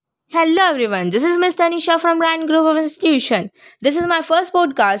Hello everyone, this is Ms. Tanisha from Ryan Group of Institution. This is my first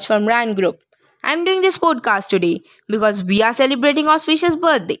podcast from Ryan Group. I am doing this podcast today because we are celebrating auspicious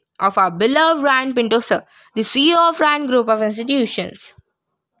birthday of our beloved Ryan Pinto Sir, the CEO of Ryan Group of Institutions.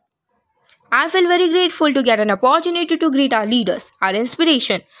 I feel very grateful to get an opportunity to greet our leaders, our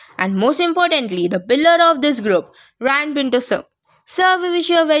inspiration, and most importantly, the pillar of this group, Ryan Pinto Sir. Sir, we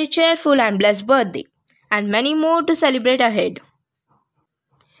wish you a very cheerful and blessed birthday, and many more to celebrate ahead.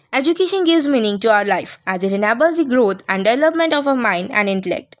 Education gives meaning to our life as it enables the growth and development of our mind and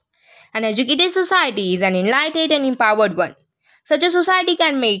intellect. An educated society is an enlightened and empowered one. Such a society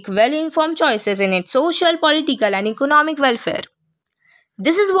can make well-informed choices in its social, political, and economic welfare.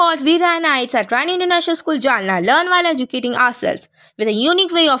 This is what we Ryanites at RyanInternational School Jalna learn while educating ourselves with a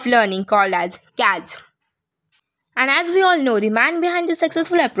unique way of learning called as CADS. And as we all know, the man behind this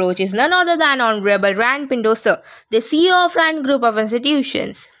successful approach is none other than Honourable Ryan Pinto Sir, the CEO of Ryan Group of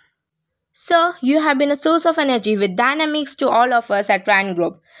Institutions. Sir, you have been a source of energy with dynamics to all of us at Ryan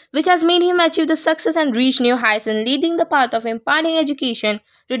Group, which has made him achieve the success and reach new heights in leading the path of imparting education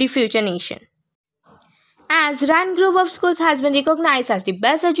to the future nation. As Ryan Group of Schools has been recognized as the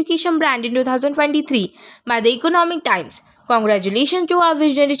best education brand in 2023 by the Economic Times, congratulations to our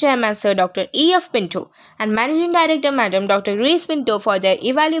visionary chairman Sir Dr. E.F. Pinto and managing director Madam Dr. Grace Pinto for their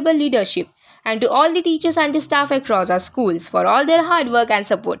invaluable leadership, and to all the teachers and the staff across our schools for all their hard work and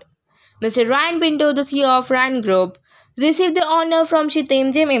support. Mr. Ryan Pinto, the CEO of Ryan Group, received the honor from Shri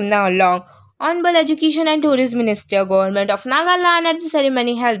Temjen Imna Along, Hon'ble Education and TourismMinister, Government of Nagaland at the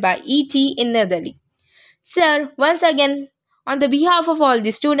ceremony held by ET in New Delhi. Sir, once again, on the behalf of all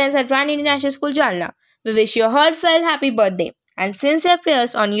the students at RyanInternational School Jalna, we wish you a heartfelt happy birthday and sincere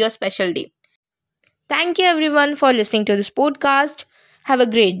prayers on your special day. Thank you everyone for listening to this podcast. Have a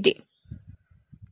great day.